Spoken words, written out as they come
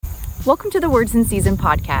Welcome to the Words in Season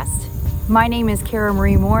podcast. My name is Kara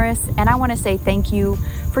Marie Morris, and I want to say thank you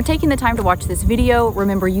for taking the time to watch this video.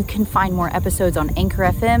 Remember, you can find more episodes on Anchor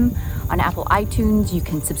FM, on Apple iTunes. You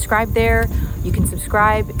can subscribe there. You can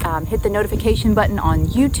subscribe, hit the notification button on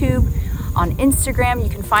YouTube, on Instagram. You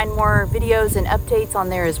can find more videos and updates on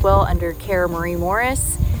there as well under Kara Marie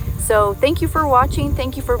Morris. So thank you for watching.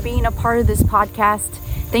 Thank you for being a part of this podcast.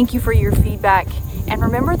 Thank you for your feedback. And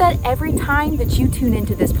remember that every time that you tune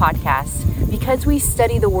into this podcast, because we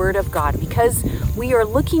study the Word of God, because we are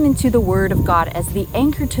looking into the Word of God as the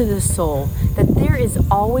anchor to the soul, that there is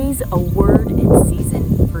always a word in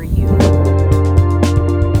season for you.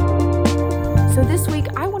 So this week,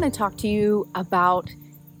 I want to talk to you about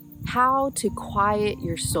how to quiet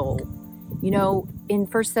your soul. You know, in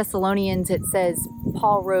 1 Thessalonians, it says,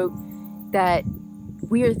 Paul wrote that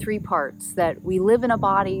we are three parts, that we live in a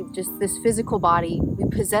body, just this physical body. We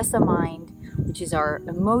possess a mind, which is our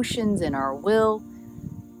emotions and our will.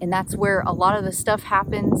 And that's where a lot of the stuff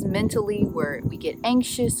happens mentally, where we get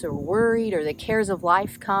anxious or worried or the cares of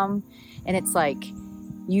life come. And it's like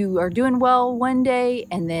you are doing well one day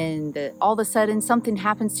and then all of a sudden something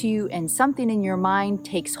happens to you and something in your mind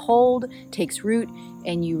takes hold, takes root,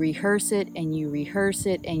 and you rehearse it and you rehearse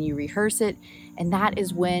it and you rehearse it. And that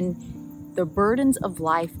is when the burdens of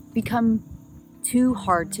life become too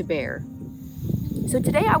hard to bear. So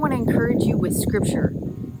today I want to encourage you with scripture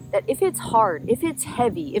that if it's hard, if it's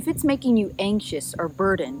heavy, if it's making you anxious or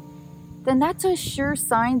burdened, then that's a sure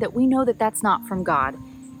sign that we know that that's not from God.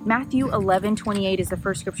 Matthew 11:28 is the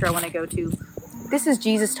first scripture I want to go to. This is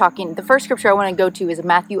Jesus talking. The first scripture I want to go to is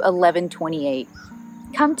Matthew 11:28.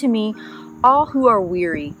 Come to me, all who are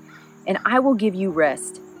weary, and I will give you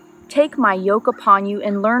rest. Take my yoke upon you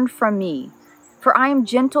and learn from me, for I am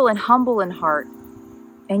gentle and humble in heart,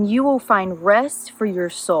 and you will find rest for your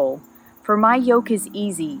soul. For my yoke is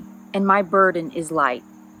easy and my burden is light.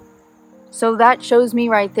 So that shows me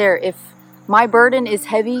right there, if my burden is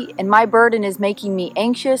heavy and my burden is making me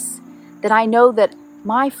anxious, then I know that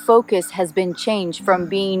my focus has been changed from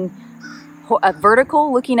being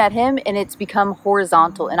vertical, looking at him, and it's become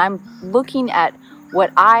horizontal. And I'm looking at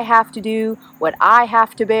what I have to do, what I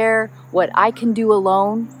have to bear, what I can do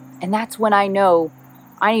alone. And that's when I know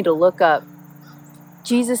I need to look up.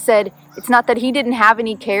 Jesus said it's not that he didn't have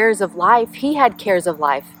any cares of life. He had cares of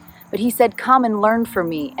life. But he said, come and learn from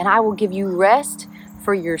me, and I will give you rest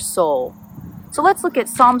for your soul. So let's look at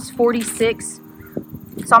Psalms 46.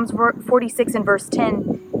 Psalms 46 and verse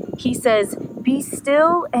 10. He says, be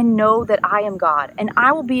still and know that I am God, and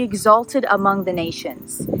I will be exalted among the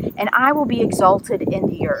nations, and I will be exalted in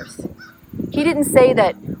the earth. He didn't say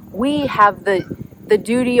that we have the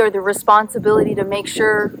duty or the responsibility to make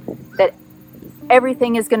sure that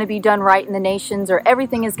everything is going to be done right in the nations or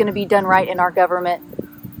everything is going to be done right in our government.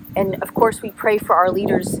 And of course, we pray for our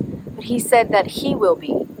leaders, but he said that he will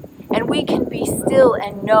be. And we can be still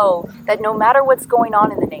and know that no matter what's going on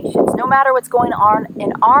in the nations, no matter what's going on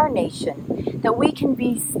in our nation, that we can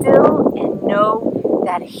be still and know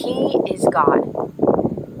that he is God.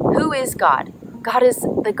 Who is God? God is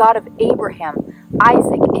the God of Abraham,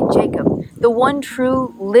 Isaac, and Jacob, the one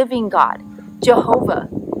true living God, Jehovah.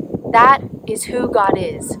 That is who God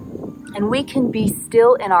is. And we can be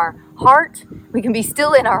still in our heart, we can be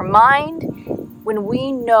still in our mind, when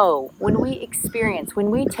we know, when we experience, when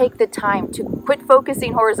we take the time to quit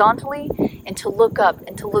focusing horizontally and to look up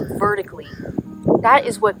and to look vertically. That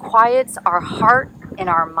is what quiets our heart and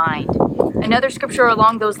our mind. Another scripture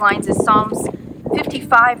along those lines is Psalms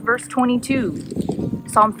 55 verse 22.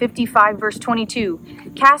 Psalm 55 verse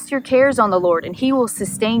 22. Cast your cares on the Lord and he will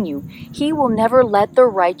sustain you. He will never let the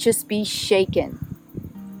righteous be shaken.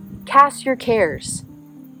 Cast your cares.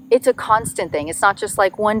 It's a constant thing. It's not just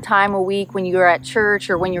like one time a week when you're at church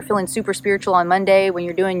or when you're feeling super spiritual on Monday, when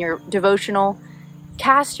you're doing your devotional.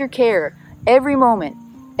 Cast your care every moment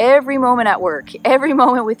at work, every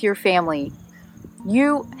moment with your family.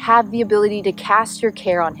 You have the ability to cast your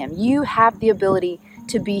care on him. You have the ability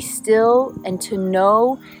to be still and to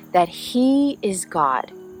know that he is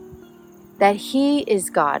God. That he is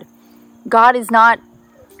God. God is not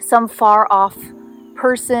some far off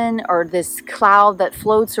person or this cloud that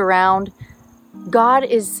floats around. God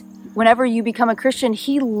is, whenever you become a Christian,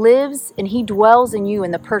 he lives and he dwells in you in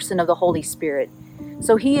the person of the Holy Spirit.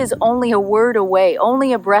 So he is only a word away,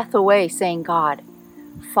 only a breath away, saying God,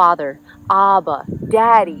 Father, Abba,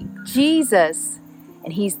 Daddy, Jesus,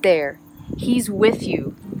 and he's there. He's with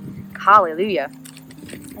you. Hallelujah.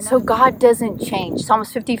 So God doesn't change.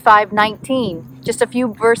 Psalms 55:19, just a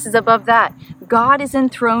few verses above that. God is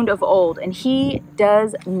enthroned of old, and he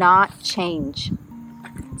does not change.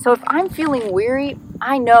 So if I'm feeling weary,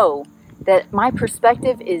 I know that my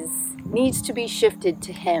perspective needs to be shifted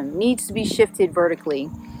to Him, needs to be shifted vertically.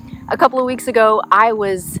 A couple of weeks ago, I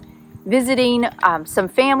was visiting some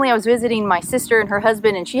family. I was visiting my sister and her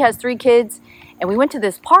husband, and she has 3 kids. And we went to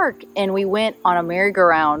this park, and we went on a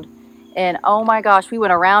merry-go-round. And oh my gosh, we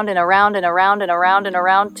went around and around and around and around and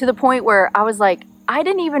around, to the point where I was like, I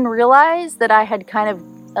didn't even realize that I had kind of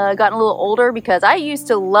gotten a little older, because I used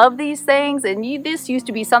to love these things, and this used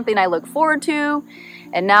to be something I look forward to.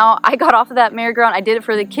 And now I got off of that merry-go-round. I did it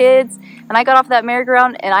for the kids, and I got off that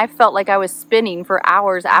merry-go-round, and I felt like I was spinning for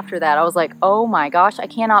hours after that. I was like, oh my gosh, I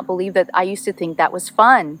cannot believe that I used to think that was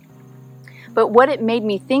fun. But what it made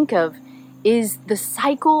me think of is the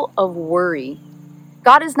cycle of worry.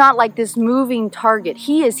 God is not like this moving target.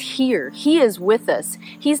 He is here. He is with us.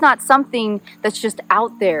 He's not something that's just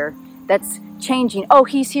out there that's changing. Oh,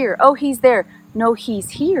 He's here. Oh, He's there. No,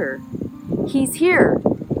 He's here. He's here.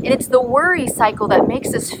 And it's the worry cycle that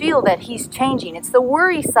makes us feel that He's changing. It's the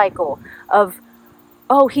worry cycle of,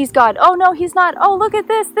 oh, He's God. Oh, no, He's not. Oh, look at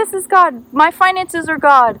this. This is God. My finances are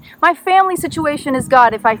God. My family situation is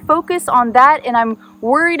God. If I focus on that and I'm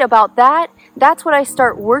worried about that, that's what I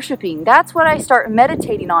start worshiping. That's what I start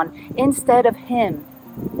meditating on instead of Him.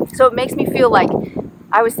 So it makes me feel like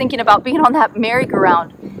I was thinking about being on that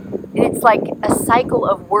merry-go-round. And it's like a cycle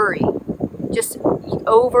of worry, just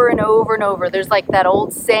over and over and over. There's like that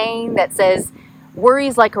old saying that says, worry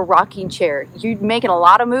is like a rocking chair. You're making a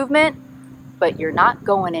lot of movement, but you're not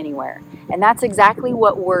going anywhere. And that's exactly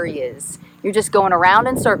what worry is. You're just going around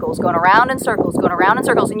in circles, going around in circles, going around in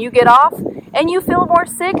circles, and you get off and you feel more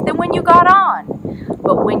sick than when you got on.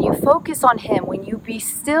 But when you focus on Him, when you be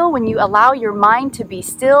still, when you allow your mind to be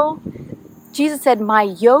still, Jesus said, my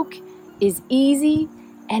yoke is easy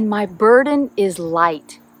and my burden is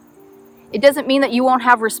light. It doesn't mean that you won't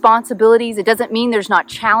have responsibilities. It doesn't mean there's not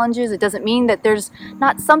challenges. It doesn't mean that there's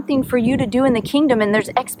not something for you to do in the kingdom and there's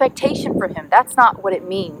expectation for Him. That's not what it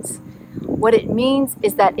means. What it means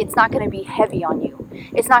is that it's not going to be heavy on you.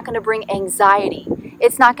 It's not going to bring anxiety.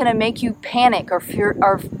 It's not going to make you panic or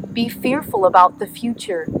be fearful about the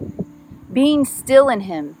future. Being still in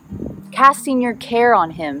Him, casting your care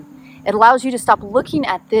on Him, it allows you to stop looking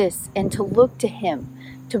at this and to look to Him,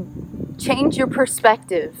 to change your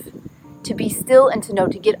perspective, to be still and to know,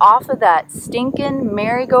 to get off of that stinking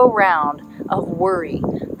merry-go-round of worry,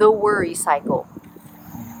 the worry cycle.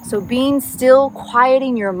 So being still,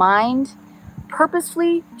 quieting your mind,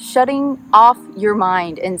 purposefully shutting off your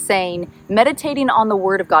mind and saying, meditating on the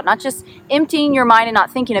Word of God, not just emptying your mind and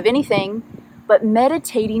not thinking of anything, but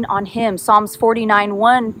meditating on Him. Psalms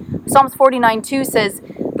 49:2 says,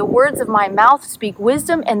 the words of my mouth speak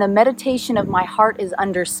wisdom, and the meditation of my heart is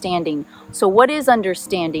understanding. So what is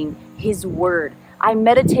understanding? His Word. I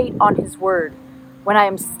meditate on His Word. When I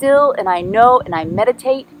am still and I know and I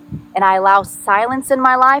meditate and I allow silence in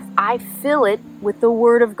my life, I fill it with the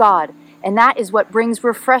Word of God. And that is what brings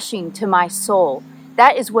refreshing to my soul.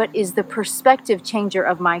 That is what is the perspective changer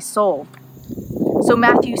of my soul. So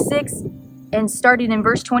Matthew 6, and starting in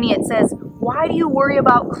verse 20, it says, why do you worry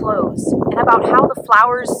about clothes and about how the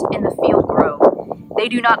flowers in the field grow? They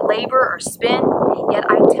do not labor or spin, yet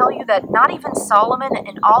I tell you that not even Solomon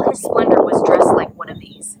in all his splendor was dressed like one of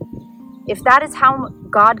these. If that is how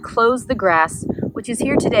God clothes the grass, which is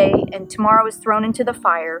here today and tomorrow is thrown into the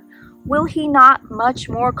fire, will He not much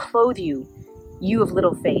more clothe you, you of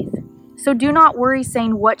little faith? So do not worry,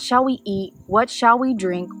 saying, what shall we eat? What shall we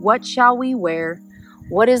drink? What shall we wear?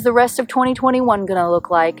 What is the rest of 2021 going to look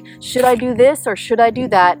like? Should I do this or should I do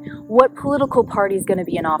that? What political party is going to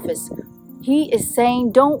be in office? He is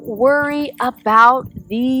saying, don't worry about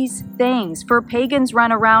these things, for pagans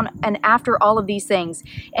run around and after all of these things,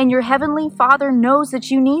 and your heavenly Father knows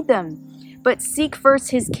that you need them. But seek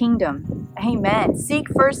first His kingdom. Amen. Seek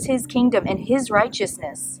first His kingdom and His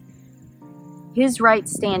righteousness, His right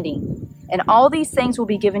standing, and all these things will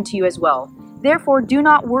be given to you as well. Therefore, do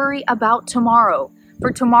not worry about tomorrow,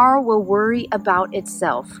 for tomorrow will worry about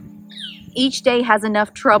itself. Each day has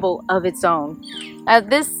enough trouble of its own. I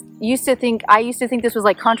used to think this was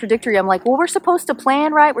like contradictory. I'm like, well, we're supposed to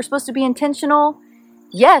plan, right? We're supposed to be intentional.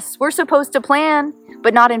 Yes, we're supposed to plan,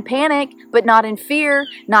 but not in panic, but not in fear,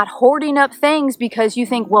 not hoarding up things because you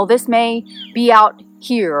think, well, this may be out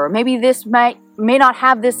here, or maybe this may not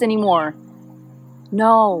have this anymore.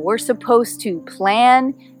 No, we're supposed to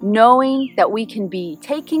plan knowing that we can be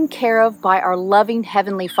taken care of by our loving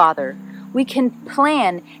Heavenly Father. We can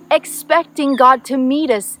plan expecting God to meet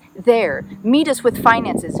us there, meet us with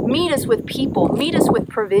finances, meet us with people, meet us with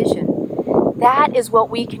provision. That is what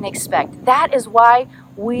we can expect. That is why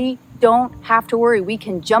we don't have to worry. We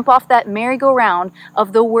can jump off that merry-go-round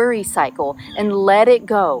of the worry cycle and let it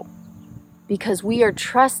go, because we are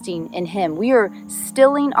trusting in Him. We are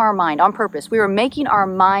stilling our mind on purpose. We are making our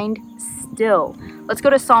mind still. Let's go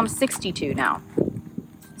to Psalm 62 now.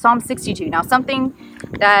 Psalm 62. Now, something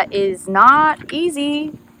that is not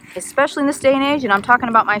easy, especially in this day and age, and I'm talking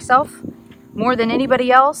about myself more than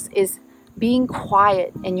anybody else, is being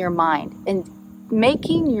quiet in your mind and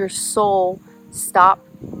making your soul stop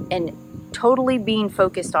and totally being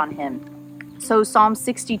focused on Him. So Psalm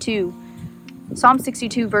 62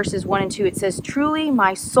 verses 1 and 2, it says, "Truly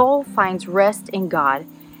my soul finds rest in God,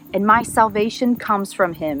 and my salvation comes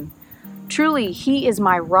from Him. Truly He is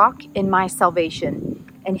my rock and my salvation,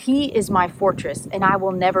 and He is my fortress, and I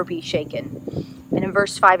will never be shaken." And in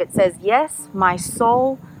verse 5 it says, "Yes, my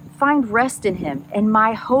soul find rest in Him, and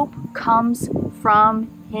my hope comes from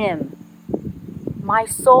Him." My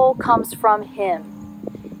soul comes from Him.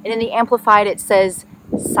 And in the Amplified it says,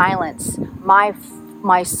 "Silence.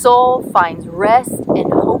 My soul finds rest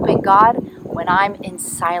and hope in God when I'm in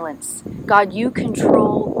silence." God, you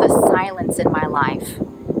control the silence in my life.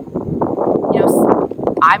 You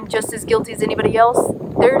know, I'm just as guilty as anybody else.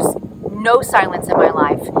 There's no silence in my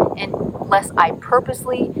life unless I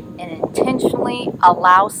purposely and intentionally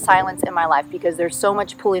allow silence in my life, because there's so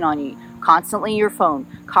much pulling on you. Constantly your phone,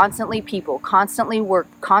 constantly people, constantly work,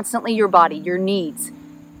 constantly your body, your needs.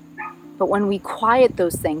 But when we quiet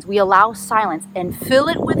those things, we allow silence and fill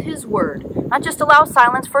it with His Word. Not just allow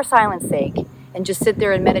silence for silence sake and just sit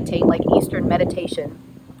there and meditate like Eastern meditation.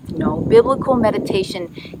 No, biblical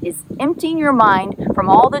meditation is emptying your mind from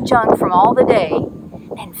all the junk from all the day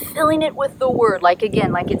and filling it with the Word. Like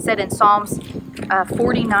it said in Psalms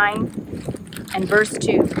 49 and verse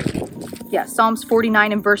 2. Yeah, Psalms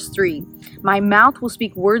 49 and verse 3. "My mouth will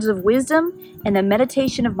speak words of wisdom, and the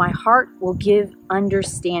meditation of my heart will give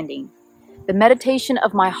understanding." The meditation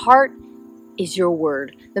of my heart is your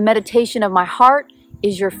word. The meditation of my heart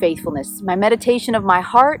is your faithfulness. My meditation of my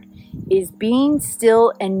heart is being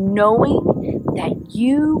still and knowing that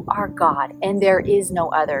you are God and there is no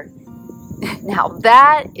other. Now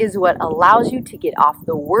that is what allows you to get off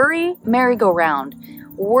the worry merry-go-round,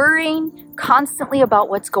 worrying constantly about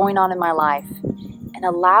what's going on in my life, and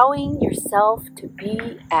allowing yourself to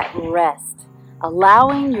be at rest,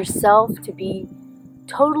 allowing yourself to be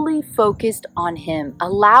totally focused on Him,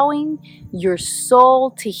 allowing your soul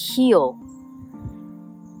to heal.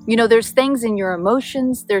 You know, there's things in your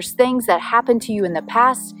emotions, there's things that happened to you in the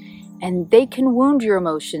past, and they can wound your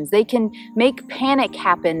emotions. They can make panic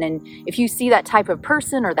happen. And if you see that type of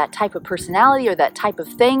person or that type of personality or that type of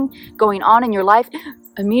thing going on in your life,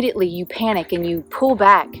 immediately you panic and you pull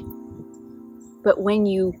back. But when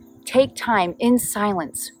you take time in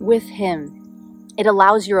silence with Him, it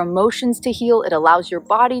allows your emotions to heal. It allows your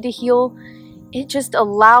body to heal. It just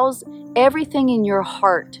allows everything in your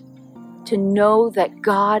heart to know that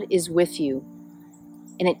God is with you.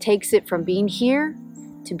 And it takes it from being here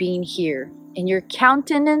to being here. And your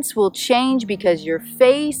countenance will change because your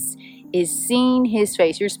face is seeing His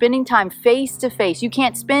face. You're spending time face to face. You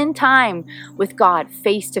can't spend time with God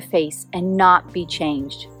face to face and not be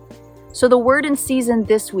changed. So the word in season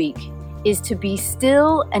this week is to be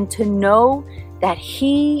still and to know that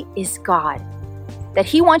He is God, that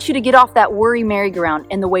He wants you to get off that worry merry-go-round.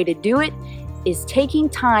 And the way to do it is taking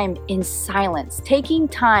time in silence, taking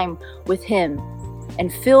time with Him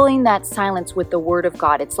and filling that silence with the Word of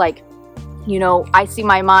God. It's like, you know, I see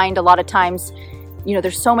my mind a lot of times, you know,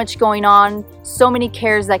 there's so much going on, so many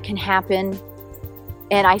cares that can happen.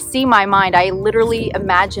 And I see my mind, I literally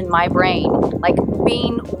imagine my brain like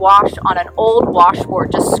being washed on an old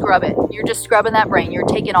washboard. Just scrub it. You're just scrubbing that brain. You're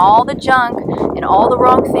taking all the junk and all the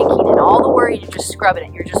wrong thinking and all the worry, you're just scrubbing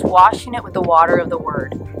it. You're just washing it with the water of the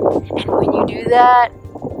Word. And when you do that,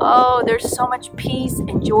 oh, there's so much peace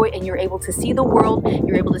and joy, and you're able to see the world,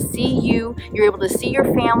 you're able to see you, you're able to see your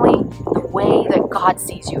family the way that God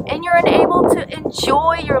sees you. And you're able to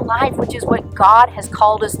enjoy your life, which is what God has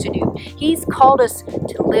called us to do. He's called us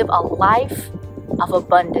to live a life of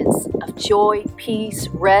abundance, of joy, peace,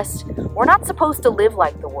 rest. We're not supposed to live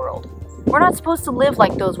like the world. We're not supposed to live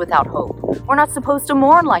like those without hope. We're not supposed to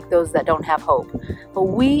mourn like those that don't have hope. But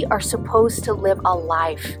we are supposed to live a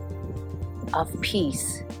life of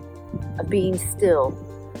peace, of being still,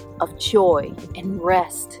 of joy and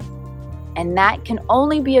rest. And that can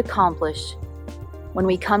only be accomplished when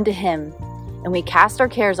we come to Him and we cast our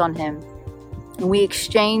cares on Him and we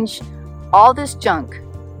exchange all this junk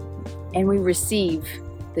and we receive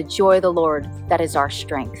the joy of the Lord that is our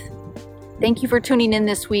strength. Thank you for tuning in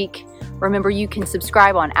this week. Remember, you can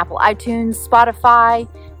subscribe on Apple iTunes, Spotify.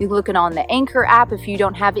 You're looking on the Anchor app if you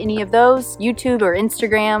don't have any of those, YouTube or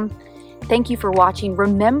Instagram. Thank you for watching.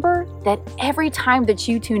 Remember that every time that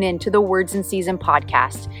you tune in to the Words in Season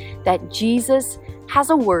podcast, that Jesus has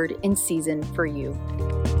a word in season for you.